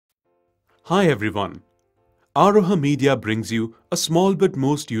Hi everyone. Aroha Media brings you a small but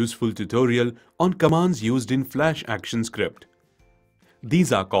most useful tutorial on commands used in Flash Action Script.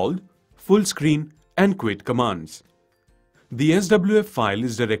 These are called full screen and quit commands. The SWF file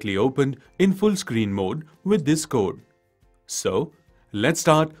is directly opened in full screen mode with this code. So, let's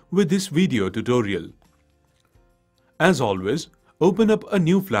start with this video tutorial. As always, open up a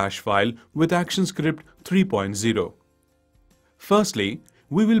new Flash file with ActionScript 3.0. Firstly,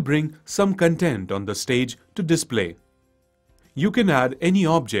 we will bring some content on the stage to display. You can add any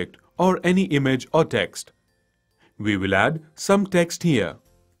object or any image or text. We will add some text here.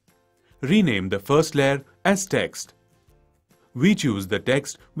 Rename the first layer as text. We choose the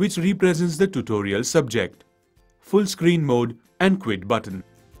text which represents the tutorial subject, full screen mode and quit button.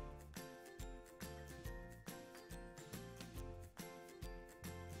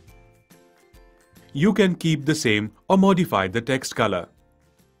 You can keep the same or modify the text color.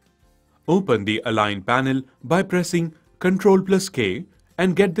 Open the Align panel by pressing Ctrl+K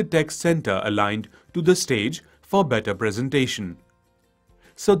and get the text center aligned to the stage for better presentation.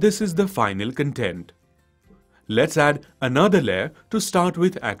 So this is the final content. Let's add another layer to start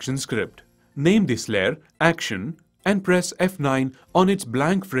with ActionScript. Name this layer Action and press F9 on its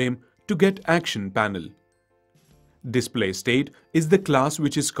blank frame to get Action panel. Display state is the class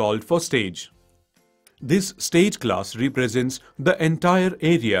which is called for stage. This stage class represents the entire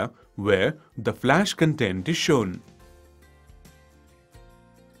area where the Flash content is shown.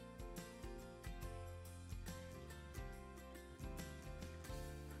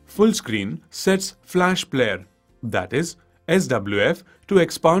 Full screen sets Flash player, that is SWF, to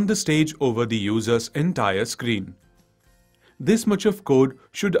expand the stage over the user's entire screen. This much of code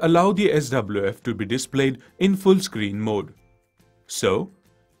should allow the SWF to be displayed in full screen mode. So,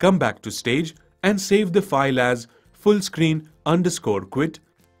 come back to stage and save the file as fullscreen_quit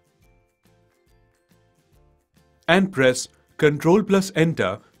and press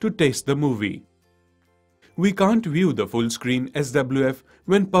Ctrl+Enter to test the movie. We can't view the full screen SWF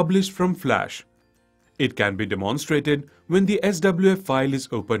when published from Flash. It can be demonstrated when the SWF file is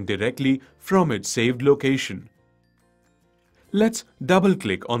opened directly from its saved location. Let's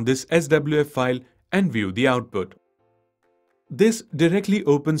double-click on this SWF file and view the output. This directly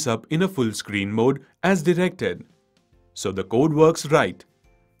opens up in a full screen mode as directed. So the code works right.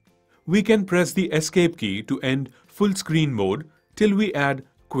 We can press the Escape key to end full screen mode till we add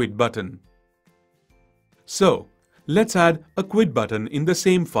quit button. So, let's add a quit button in the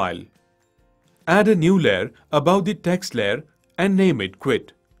same file. Add a new layer above the text layer and name it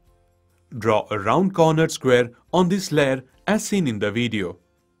quit. Draw a round cornered square on this layer as seen in the video.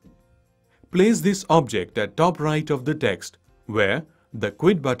 Place this object at top right of the text where the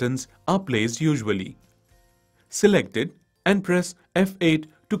quit buttons are placed usually. Select it and press F8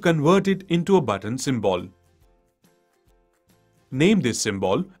 to convert it into a button symbol. Name this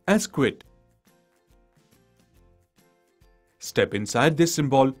symbol as quit. Step inside this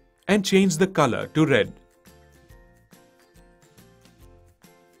symbol and change the color to red.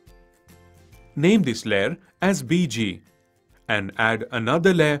 Name this layer as BG and add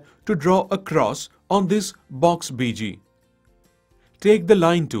another layer to draw a cross on this box BG. Take the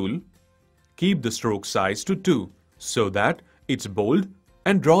line tool, keep the stroke size to 2 so that it's bold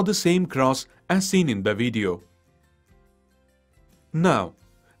and draw the same cross as seen in the video. Now,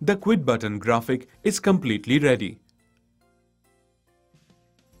 the quit button graphic is completely ready.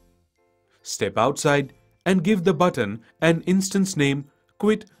 Step outside and give the button an instance name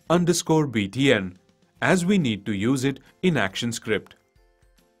quit_btn as we need to use it in ActionScript.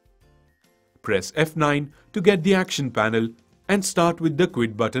 Press F9 to get the action panel and start with the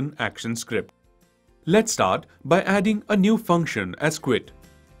quit button ActionScript. Let's start by adding a new function as quit.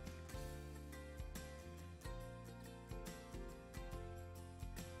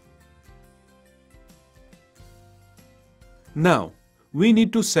 Now, we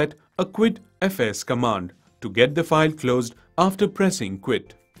need to set a quit fs command to get the file closed after pressing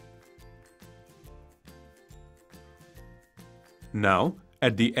quit. Now,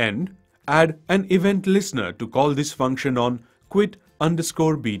 at the end, add an event listener to call this function on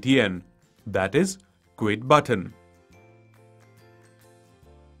quit_btn, that is, quit button.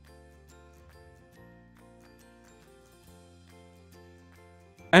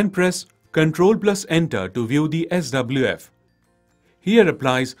 And press Ctrl+Enter to view the SWF. Here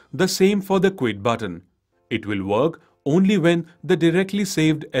applies the same for the quit button. It will work only when the directly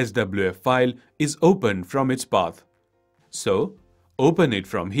saved SWF file is opened from its path. So, open it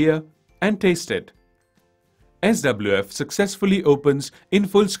from here and taste it. SWF successfully opens in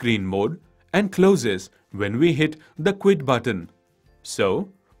full screen mode and closes when we hit the quit button. So,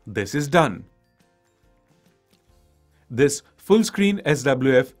 This is done. This full screen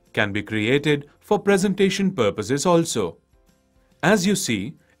SWF can be created for presentation purposes also. As you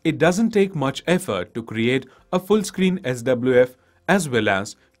see, it doesn't take much effort to create a full screen SWF as well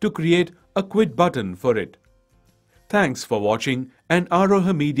as to create a quit button for it. Thanks for watching, and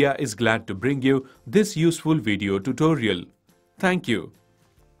Aroha Media is glad to bring you this useful video tutorial. Thank you.